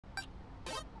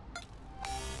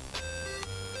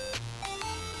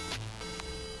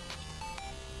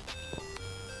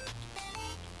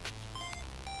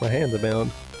My hands are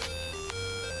bound.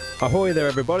 Ahoy there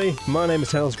everybody, my name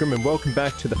is Grim and welcome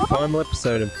back to the final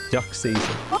episode of Duck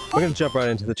Season. We're going to jump right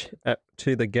into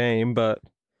the game, but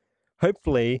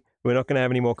hopefully we're not going to have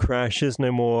any more crashes,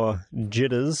 no more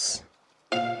jitters.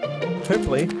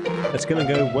 Hopefully it's going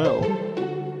to go well.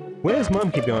 Where's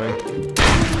Mum keep going?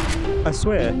 I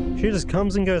swear, she just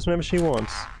comes and goes whenever she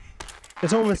wants.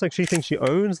 It's almost like she thinks she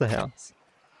owns the house.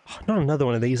 Oh, not another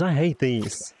one of these, I hate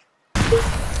these.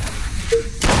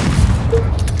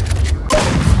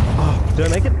 Did I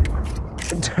make it?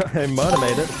 I might have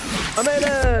made it. I made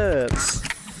it!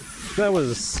 That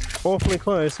was awfully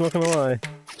close, not gonna lie.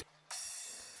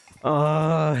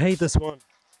 I hate this one.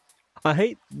 I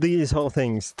hate these whole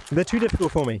things. They're too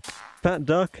difficult for me. Fat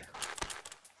duck.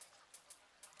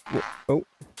 Oh,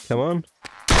 come on.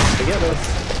 I get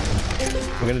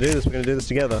this. We're gonna do this, we're gonna do this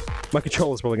together. My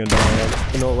controller's probably gonna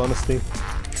die, in all honesty.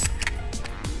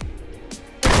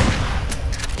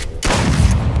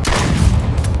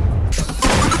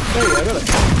 There we go, I got it.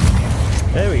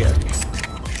 There we go.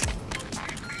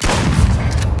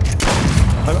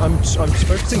 I'm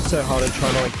focusing so hard on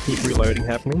trying to like keep reloading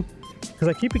happening. Because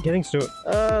I keep forgetting to do it.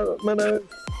 My nose.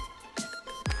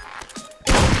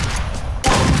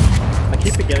 I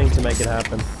keep forgetting to make it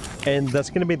happen. And that's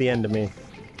gonna be the end of me.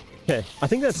 Okay, I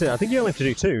think that's it. I think you only have to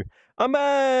do 2. I'm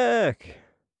back!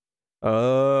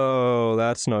 Oh,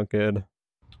 that's not good.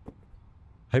 I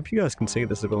hope you guys can see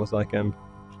this as well as I can.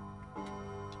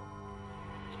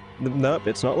 Nope,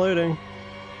 it's not loading.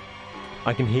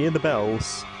 I can hear the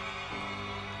bells.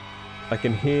 I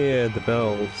can hear the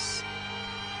bells.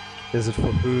 Is it for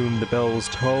whom the bells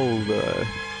toll, though?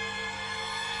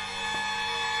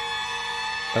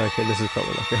 Okay, this is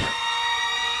probably not good.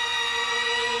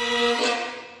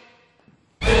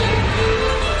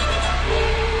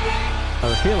 I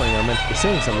have a feeling I'm meant to be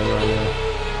seeing something right now.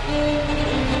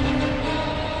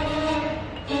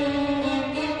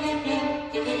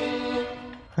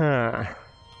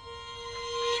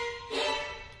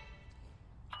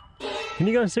 Can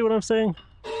you guys see what I'm saying?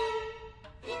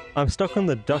 I'm stuck on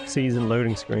the duck season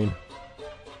loading screen.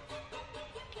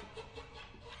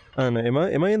 I don't know,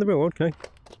 am I in the real world? Can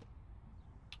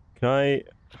I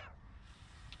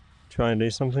try and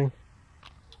do something?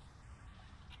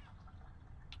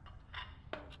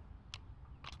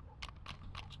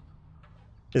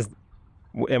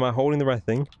 Am I holding the right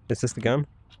thing? Is this the gun?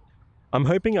 I'm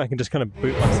hoping I can just kind of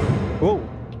boot myself. Whoa!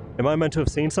 Am I meant to have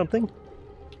seen something?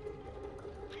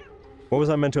 What was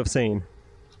I meant to have seen?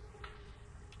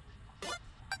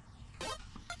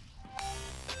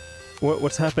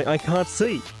 What's happening? I can't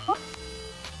see!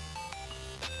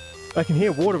 I can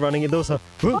hear water running and there was a...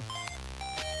 Whoa.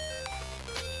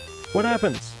 What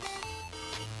happens?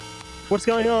 What's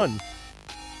going on?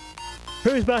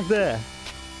 Who's back there?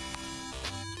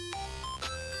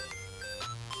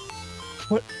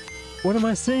 What am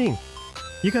I seeing?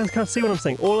 You guys can't see what I'm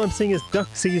saying. All I'm seeing is duck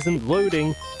season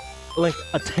loading. Like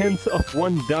a 1/10 of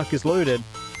one duck is loaded,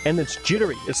 and it's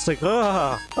jittery. It's like,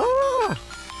 ah!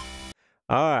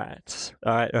 Alright.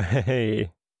 Alright,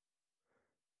 hey.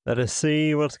 Let us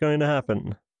see what's going to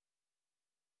happen.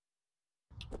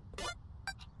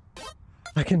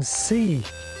 I can see!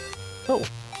 Oh.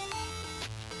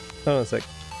 Hold on a sec.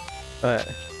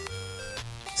 Alright.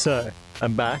 So,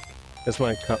 I'm back. There's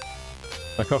my cup.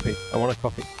 My coffee. I want a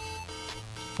coffee.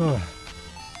 Oh.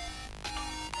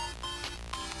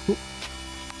 Ooh.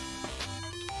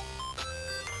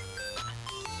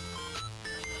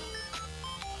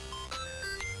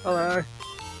 Hello.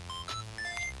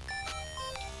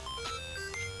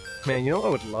 Man, you know what I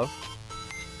would love?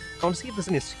 I want to see if there's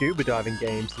any scuba diving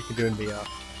games you can do in VR.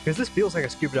 Because this feels like a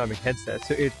scuba diving headset,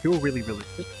 so it'd feel really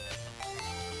realistic.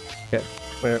 Okay,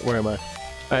 where am I?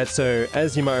 Alright, so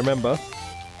as you might remember,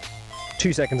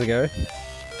 2 seconds ago,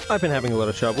 I've been having a lot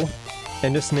of trouble,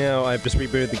 and just now I've just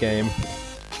rebooted the game.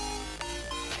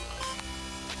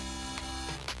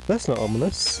 That's not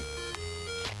ominous.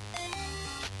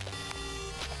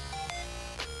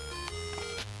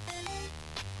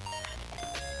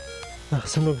 Ah,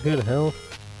 some looks good, hell.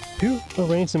 Who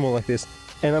arranged them all like this?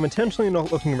 And I'm intentionally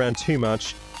not looking around too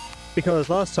much, because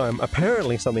last time,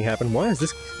 apparently something happened. Why is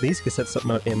these cassettes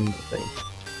not in the thing?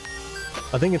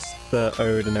 I think it's the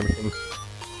ode and everything.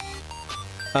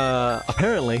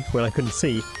 Apparently, when I couldn't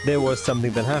see, there was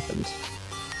something that happened.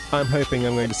 I'm hoping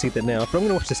I'm going to see that now, but I'm going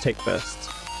to watch this tape first.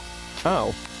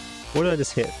 Ow. What did I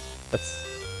just hit? That's...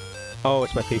 Oh,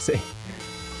 it's my PC.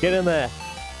 Get in there!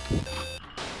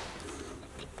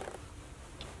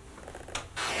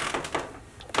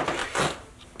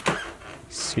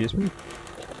 Excuse me?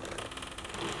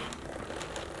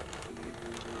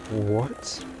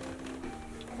 What?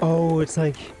 Oh, it's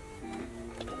like...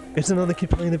 It's another kid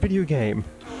playing the video game.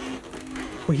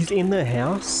 Oh, he's in the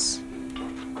house?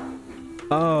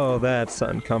 Oh, that's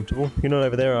uncomfortable. You're not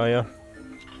over there, are you?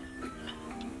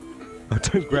 Oh,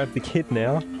 don't grab the kid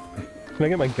now. Can I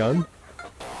get my gun?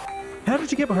 How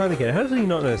did you get behind the kid? How did he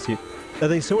not notice you? Are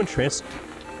they so entranced?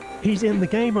 He's in the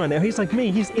game right now. He's like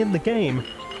me. He's in the game.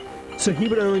 So he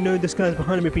would only know this guy's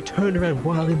behind him if he turned around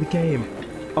while in the game.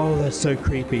 Oh, that's so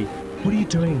creepy. What are you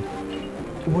doing?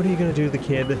 What are you gonna do to the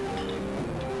kid?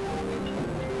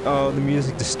 Oh, the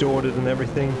music distorted and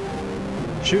everything.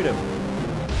 Shoot him.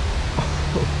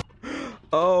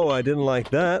 Oh, I didn't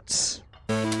like that.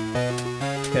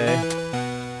 Okay.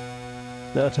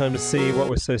 Now time to see what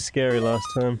was so scary last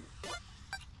time.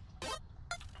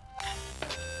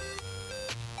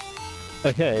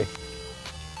 Okay.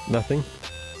 Nothing.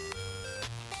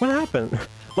 What happened?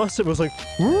 Last time it was like...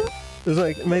 It was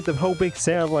like, it made the whole big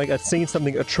sound like I'd seen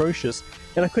something atrocious,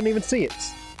 and I couldn't even see it.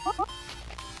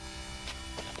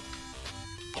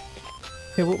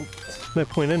 Yeah, well, no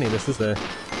point in any of this, is there?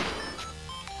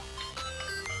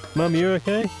 Mum, you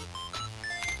okay?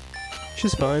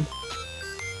 She's fine.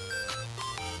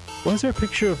 Why is there a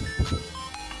picture of...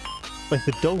 like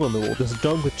the dog on the wall? There's a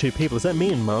dog with two people. Is that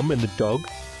me and Mum and the dog?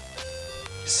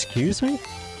 Excuse me?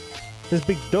 There's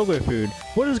big doggo food.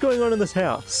 What is going on in this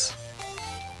house?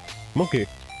 Monkey.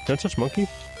 Can I touch monkey?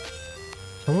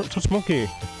 I want to touch monkey.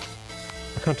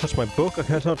 I can't touch my book. I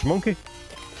can't touch monkey.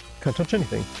 Can't touch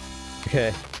anything.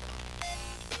 Okay.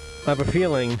 I have a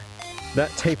feeling that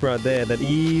tape right there, that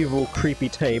evil, creepy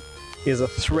tape, is a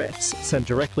threat sent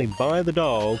directly by the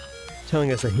dog,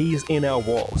 telling us that he's in our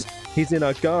walls. He's in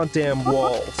our goddamn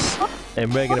walls.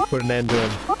 And we're gonna put an end to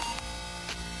him.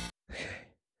 Okay.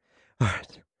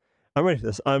 Alright. I'm ready for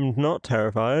this. I'm not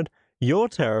terrified. You're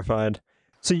terrified.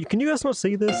 So can you guys not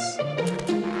see this?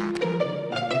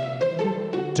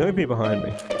 Don't be behind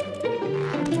me.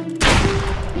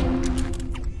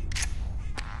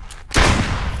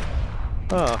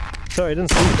 Ah, sorry, I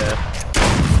didn't see you there.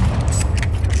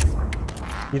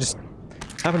 You just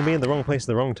happened to be in the wrong place at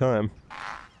the wrong time.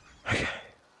 Okay.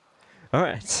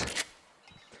 Alright.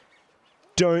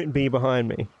 Don't be behind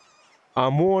me.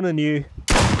 I'm warning you.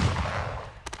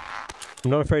 I'm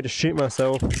not afraid to shoot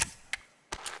myself.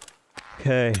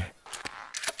 Okay.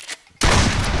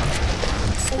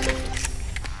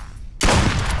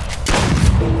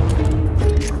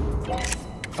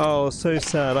 Oh, so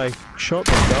sad. I shot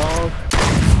the dog.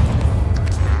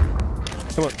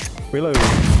 Come on, reload.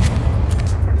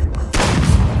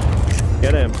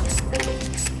 Get him.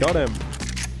 Got him.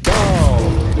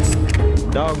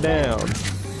 Dog. Dog down.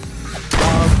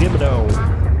 Dog, give a dog.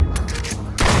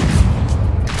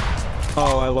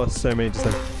 Oh, I lost so many just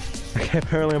then. Okay,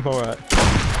 apparently I'm alright.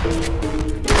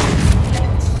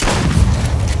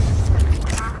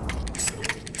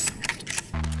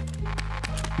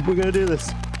 We're gonna do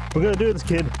this. We're gonna do this,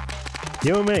 kid.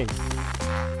 You and me.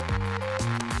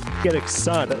 Get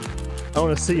excited. I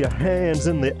wanna see your hands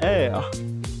in the air.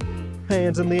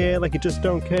 Hands in the air like you just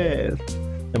don't care.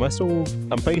 Am I still...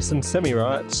 I'm facing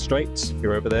semi-right, straight.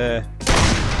 You're over there.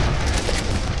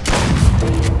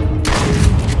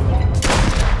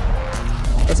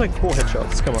 That's like 4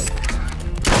 headshots, come on.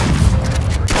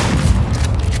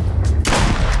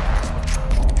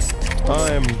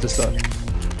 I'm just a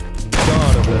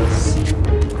god of this.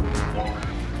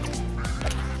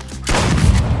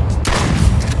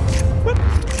 What?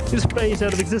 You just phased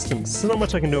out of existence. There's not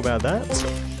much I can do about that.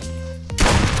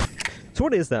 So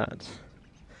what is that?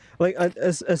 Like,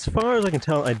 as far as I can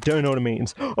tell, I don't know what it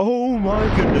means. Oh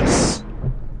my goodness!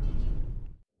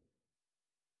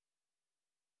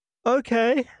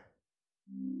 Okay.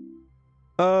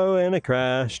 Oh, and it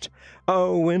crashed.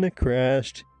 Oh, and it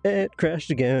crashed. It crashed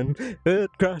again.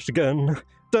 It crashed again.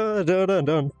 Da da da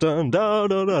dun dun da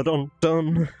da da dun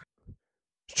dun.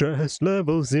 Stress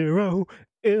level 0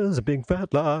 is a big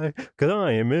fat lie, 'cause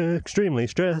I am extremely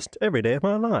stressed every day of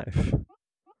my life.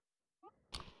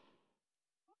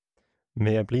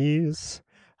 May I please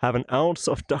have an ounce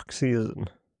of duck season?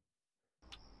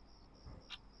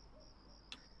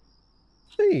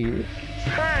 Hey!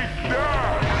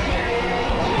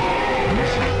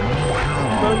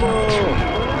 Momo!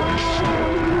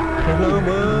 Hello,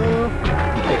 Mo!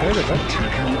 Hey, can I go back?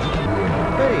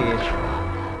 Hey!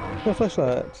 My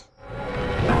flashlight.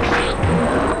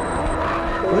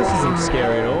 Well, this isn't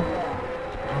scary at all.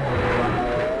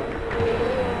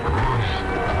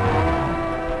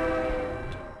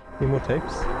 Any more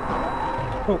tapes?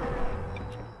 Oh!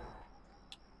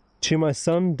 To my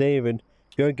son, David.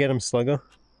 Go get him, Slugger.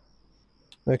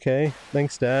 Okay,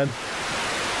 thanks, Dad.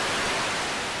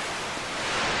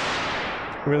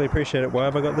 really appreciate it. Why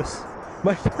have I got this?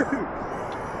 My food!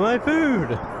 My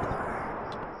food!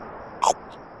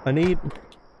 I need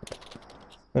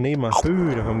my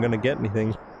food if I'm gonna get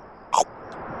anything.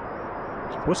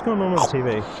 What's going on the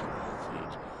TV?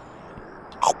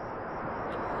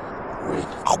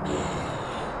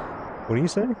 What do you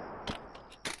say?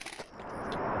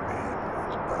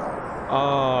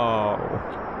 Oh.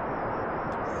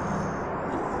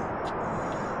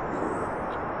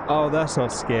 Oh, that's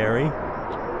not scary.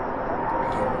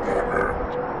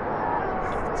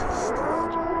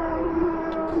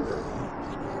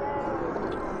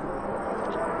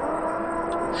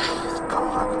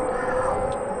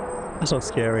 That's not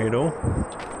scary at all.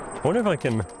 I wonder if I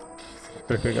can...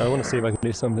 I want to see if I can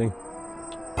do something.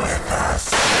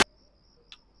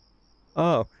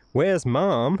 Oh, where's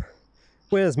Mom?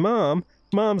 Where's Mom?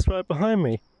 Mom's right behind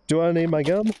me. Do I need my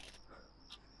gun?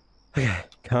 Okay,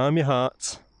 calm your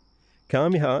hearts.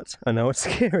 Calm your hearts. I know it's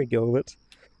scary, Gilbert,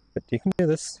 but you can do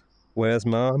this. Where's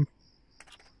Mom?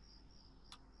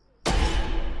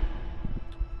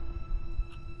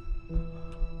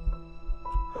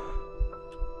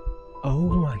 Oh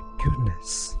my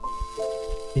goodness.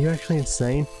 Are you actually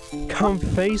insane? Come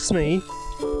face me!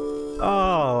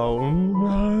 Oh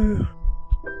no!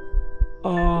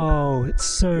 Oh, it's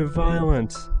so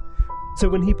violent. So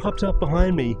when he popped up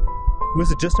behind me,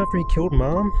 was it just after he killed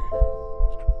Mom?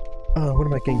 Oh, what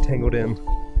am I getting tangled in?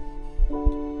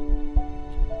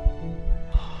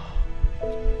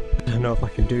 I don't know if I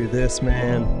can do this,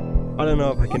 man. I don't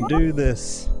know if I can do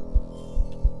this.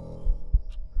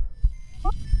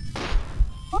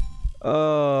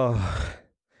 Oh,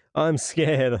 I'm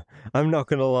scared. I'm not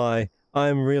gonna lie.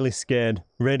 I'm really scared.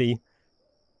 Ready?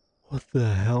 What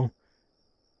the hell?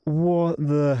 What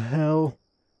the hell?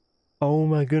 Oh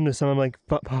my goodness, I'm like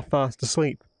fast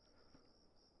asleep.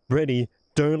 Ready?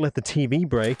 Don't let the TV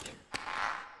break.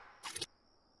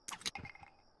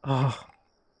 Oh.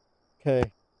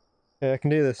 Okay. Okay, I can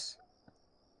do this.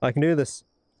 I can do this.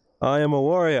 I am a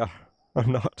warrior.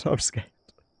 I'm not. I'm scared.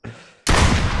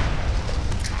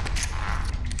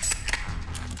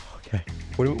 Okay.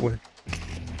 What?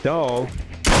 Dog.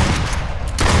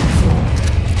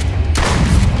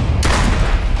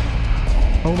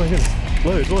 Oh my goodness.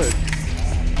 Load, load.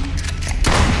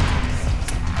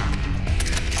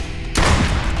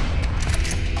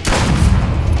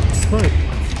 Load.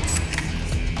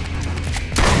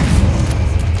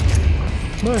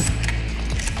 Load.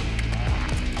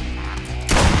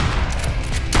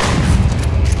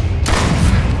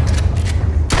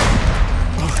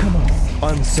 Oh, come on.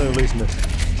 I'm so losing this.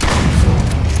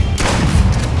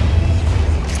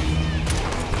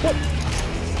 What?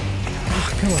 Oh,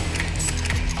 come on.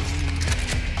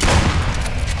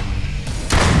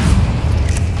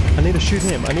 I need to shoot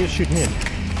him. I need to shoot him.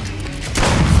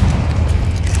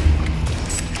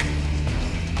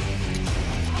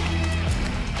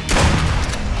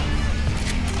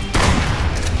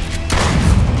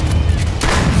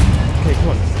 Okay, come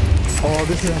on. Oh,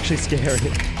 this is actually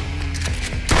scary.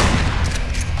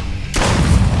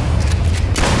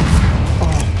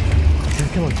 Oh, okay,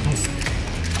 come on, come on.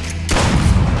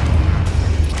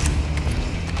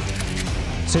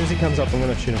 As soon as he comes up, I'm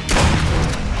gonna shoot him.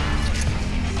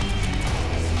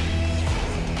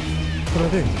 What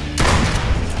do I do?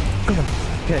 Come on.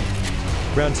 Okay.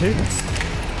 Round two.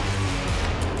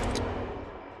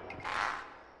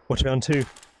 What's round two?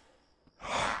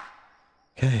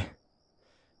 Okay.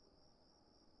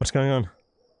 What's going on?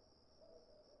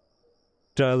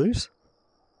 Did I lose?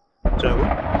 Did I win?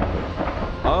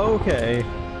 Okay.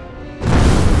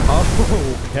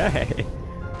 Okay.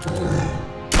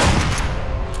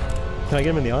 Can I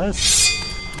get him in the eyes?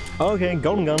 Okay,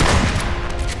 golden gun.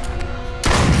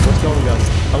 What's golden gun?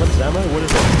 Unlimited ammo? What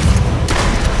is it?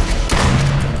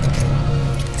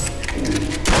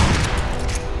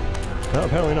 No,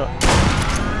 apparently not.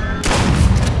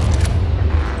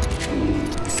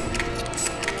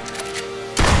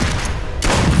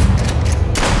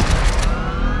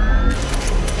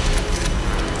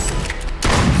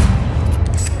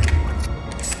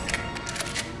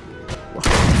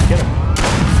 Get him.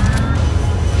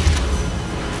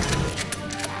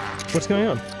 What's going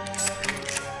on?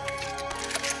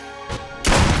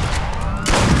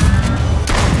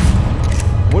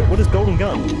 What is golden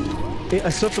gun? I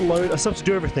still have to load, I still have to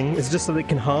do everything. It's just so that it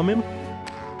can harm him?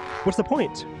 What's the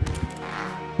point?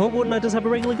 Well, wouldn't I just have a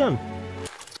regular gun?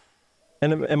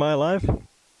 And am I alive?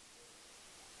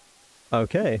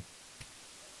 Okay.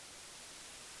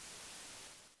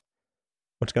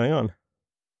 What's going on?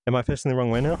 Am I facing the wrong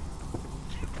way now?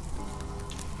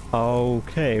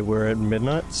 Okay, we're at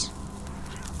midnight.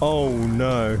 Oh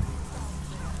no.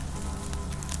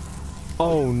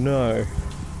 Oh no.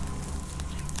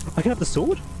 I can have the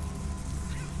sword?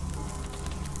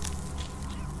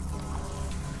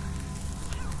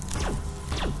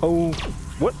 Oh,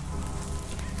 what?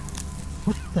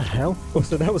 What the hell? Oh,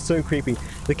 so that was so creepy.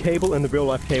 The cable and the real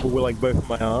life cable were like both on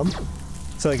my arm.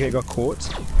 So like I got caught.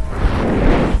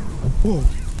 Whoa.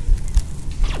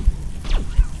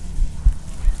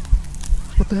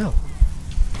 What the hell?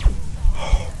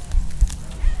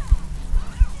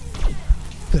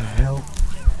 The hell?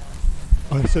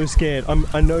 I'm so scared.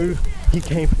 I know he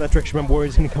came from that direction, but I'm worried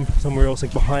he's gonna come from somewhere else,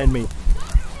 like behind me.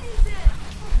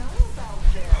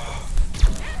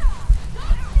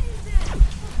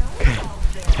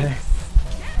 Okay.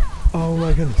 Oh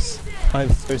my goodness. I'm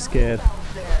so scared.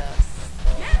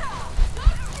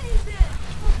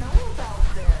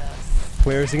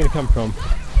 Where is he gonna come from?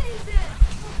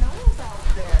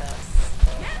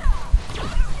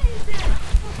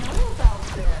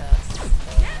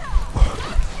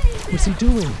 What's he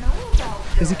doing?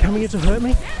 Is he coming in to hurt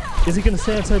me? Is he gonna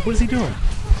stay outside? What is he doing?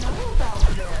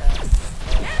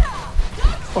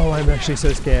 Oh, I'm actually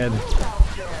so scared.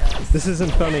 This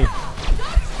isn't funny.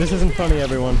 This isn't funny,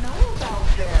 everyone.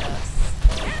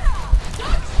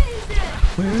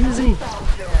 Where is he?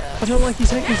 I don't like he's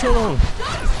taking so long.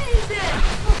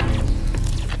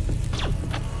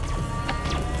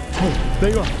 Oh,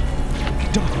 there you are.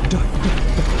 Die, die, die.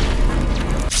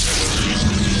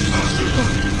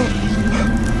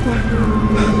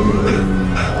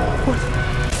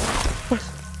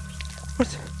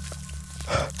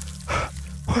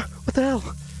 What the hell?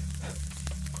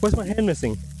 Where's my hand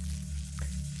missing?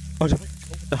 Oh, did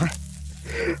I die?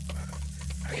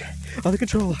 Okay. Oh, the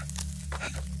controller.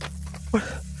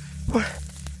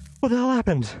 What the hell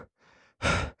happened?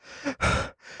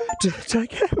 Did I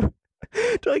get him?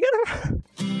 Did I get him?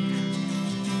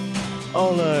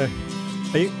 Oh no.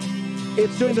 Are you?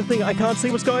 It's doing the thing. I can't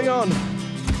see what's going on.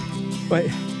 Wait.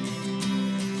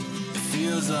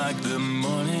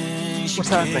 What's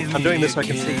happening? I'm doing this so I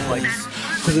can see, like,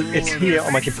 because it's here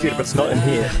on my computer, but it's not in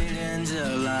here.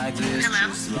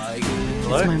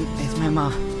 Hello? Hello? It's my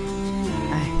mom.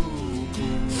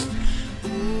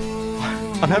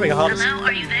 I'm having a hard time. Hello,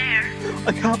 are you there?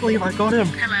 I can't believe I got him.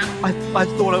 Hello? I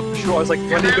thought of for sure. I was like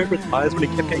running over his eyes when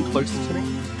he kept getting closer to me.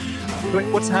 Wait,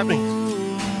 what's happening?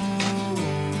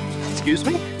 Excuse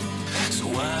me?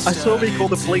 I saw me call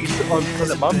the police on because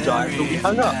the mum died, but we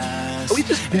hung up. Are we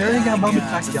just burying our mum in the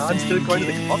backyard instead of going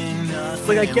to the cops?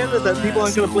 Like, I get it that people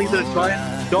aren't going to believe that a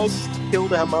giant dog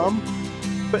killed our mum,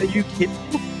 but are you kidding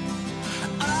me?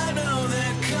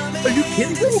 Are you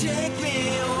kidding me?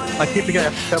 I keep forgetting I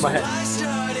have to turn my head.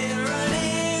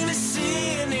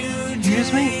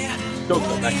 Excuse me? Don't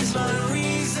go back to somewhere.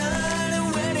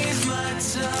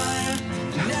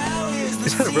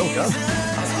 Is that a real gun?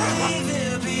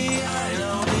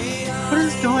 What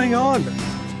is going on?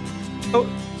 Oh,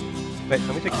 wait,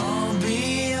 let me take a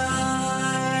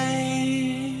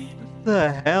What the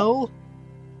hell?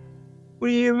 What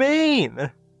do you mean?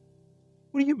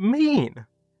 What do you mean?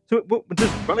 So, what,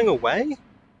 just running away?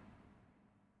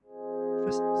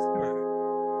 So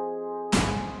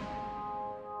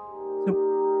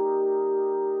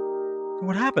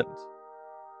what happened?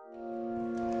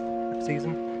 Next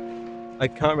season? I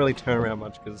can't really turn around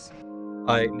much because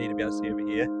I need to be able to see over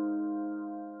here.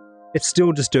 It's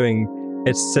still just doing,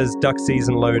 it says duck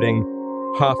season loading,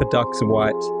 half a duck's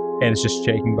white, and it's just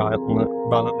shaking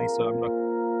violently, so I'm not...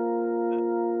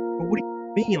 But what do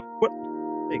you mean? What?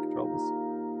 Hey, controllers.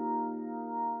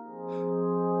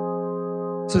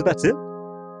 So that's it?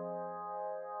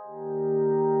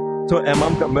 So our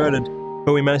mum got murdered,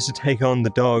 but we managed to take on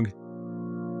the dog.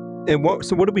 And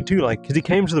so what did we do, like, because he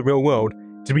came to the real world,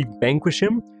 did we vanquish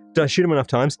him? Did I shoot him enough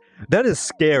times? That is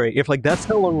scary. If, like, that's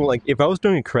how long, like, if I was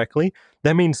doing it correctly,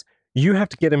 that means you have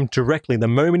to get him directly the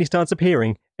moment he starts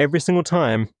appearing, every single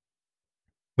time,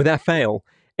 without fail,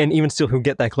 and even still he'll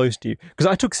get that close to you. Because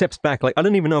I took steps back, like, I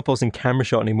don't even know if I was in camera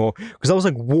shot anymore, because I was,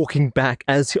 like, walking back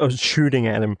as I was shooting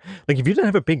at him. Like, if you don't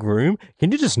have a big room,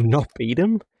 can you just not beat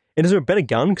him? And is there a better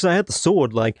gun? Because I had the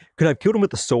sword, like, could I have killed him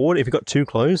with the sword if he got too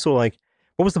close? Or, like,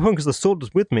 what was the point? Because the sword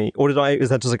was with me? Or is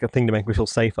that just, like, a thing to make me feel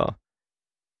safer?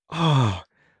 Oh,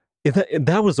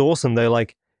 that was awesome, though.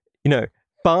 Like, you know,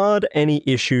 barred any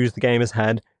issues the game has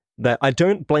had that I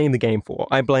don't blame the game for.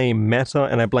 I blame meta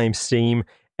and I blame Steam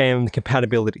and the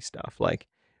compatibility stuff. Like,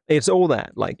 it's all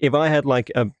that. Like, if I had,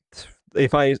 like,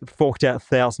 if I forked out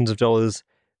thousands of dollars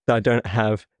that I don't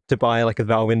have to buy, like, a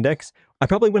Valve Index, I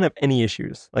probably wouldn't have any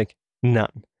issues. Like,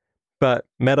 none. But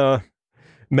meta,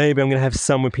 maybe I'm going to have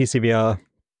some with PCVR.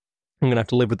 I'm going to have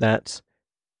to live with that.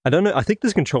 I don't know. I think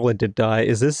this controller did die.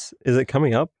 Is it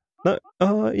coming up? No,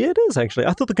 yeah, it is actually.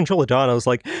 I thought the controller died. I was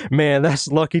like, man, that's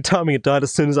lucky timing. It died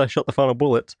as soon as I shot the final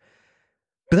bullet.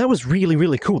 But that was really,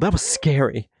 really cool. That was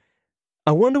scary.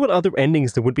 I wonder what other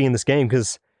endings there would be in this game,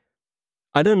 because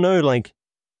I don't know, like,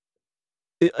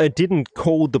 it didn't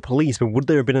call the police, but would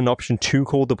there have been an option to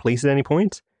call the police at any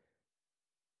point?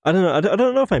 I don't know. I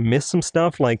don't know if I missed some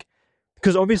stuff, like,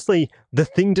 because obviously the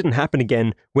thing didn't happen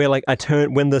again where, like, I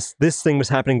turned, when this thing was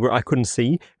happening where I couldn't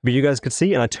see, but you guys could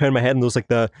see, and I turned my head and there was like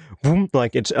the boom,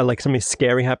 like it's like something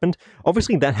scary happened.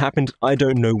 Obviously that happened. I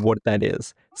don't know what that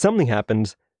is. Something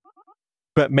happened,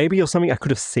 but maybe it was something I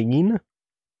could have seen.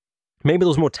 Maybe there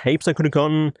was more tapes I could have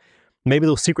gotten. Maybe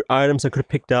there were secret items I could have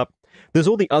picked up. There's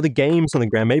all the other games on the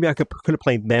ground. Maybe I could have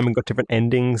played them and got different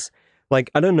endings.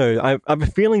 Like, I don't know. I have a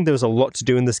feeling there was a lot to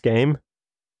do in this game,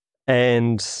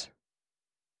 and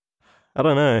I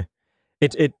don't know.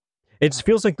 It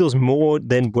feels like there was more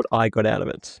than what I got out of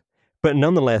it. But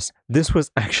nonetheless, this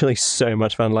was actually so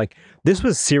much fun. Like, this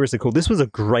was seriously cool. This was a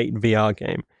great VR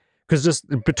game. Because just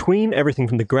between everything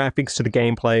from the graphics to the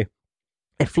gameplay,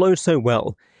 it flowed so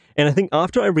well. And I think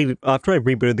after I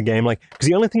rebooted the game, like, because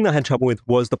the only thing that I had trouble with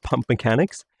was the pump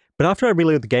mechanics. But after I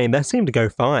reloaded the game, that seemed to go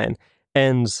fine.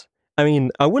 And I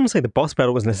mean, I wouldn't say the boss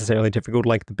battle was necessarily difficult,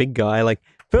 like the big guy. Like,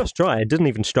 first try, I didn't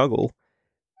even struggle.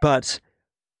 But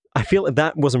I feel like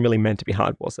that wasn't really meant to be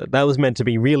hard, was it? That was meant to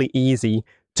be really easy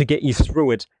to get you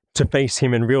through it, to face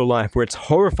him in real life, where it's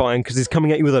horrifying because he's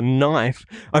coming at you with a knife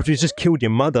after he's just killed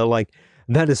your mother. Like,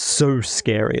 that is so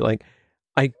scary. Like,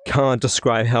 I can't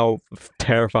describe how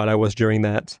terrified I was during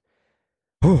that.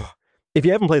 If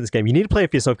you haven't played this game, you need to play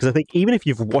it for yourself, because I think even if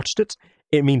you've watched it,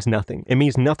 it means nothing. It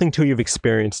means nothing till you've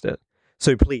experienced it.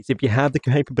 So please, if you have the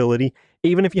capability,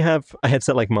 even if you have a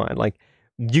headset like mine, like,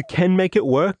 you can make it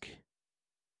work.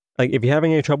 Like, if you're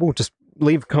having any trouble, just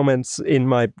leave comments in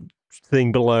my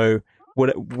thing below.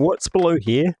 What's below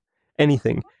here?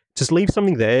 Anything. Just leave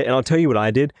something there, and I'll tell you what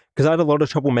I did, because I had a lot of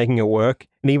trouble making it work,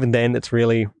 and even then, it's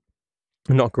really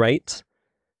not great.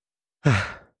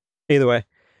 Either way,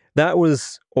 that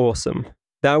was awesome.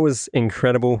 That was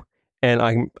incredible,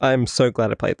 and I'm so glad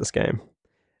I played this game.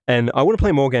 And I want to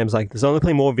play more games like this. I want to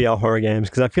play more VR horror games,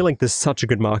 because I feel like there's such a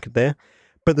good market there.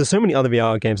 But there's so many other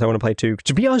VR games I want to play too.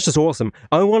 VR is just awesome.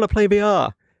 I want to play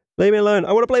VR. Leave me alone.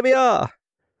 I want to play VR.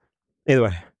 Either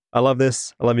way, I love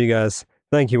this. I love you guys.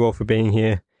 Thank you all for being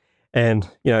here. And,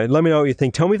 you know, let me know what you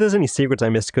think. Tell me if there's any secrets I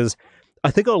missed, because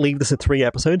I think I'll leave this at 3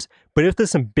 episodes. But if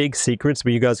there's some big secrets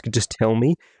where you guys could just tell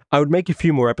me, I would make a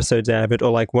few more episodes out of it,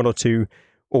 or like 1 or 2,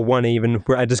 or 1 even,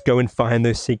 where I just go and find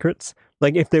those secrets.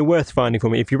 Like, if they're worth finding for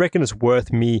me, if you reckon it's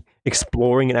worth me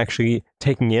exploring and actually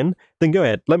taking in, then go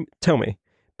ahead. Tell me.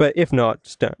 But if not,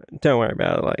 just don't worry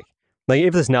about it. Like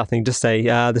if there's nothing, just say,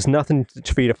 there's nothing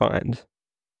for you to find.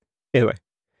 Either way,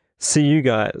 see you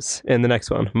guys in the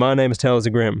next one. My name is Tales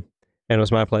of Grim, and it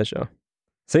was my pleasure.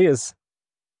 See yous.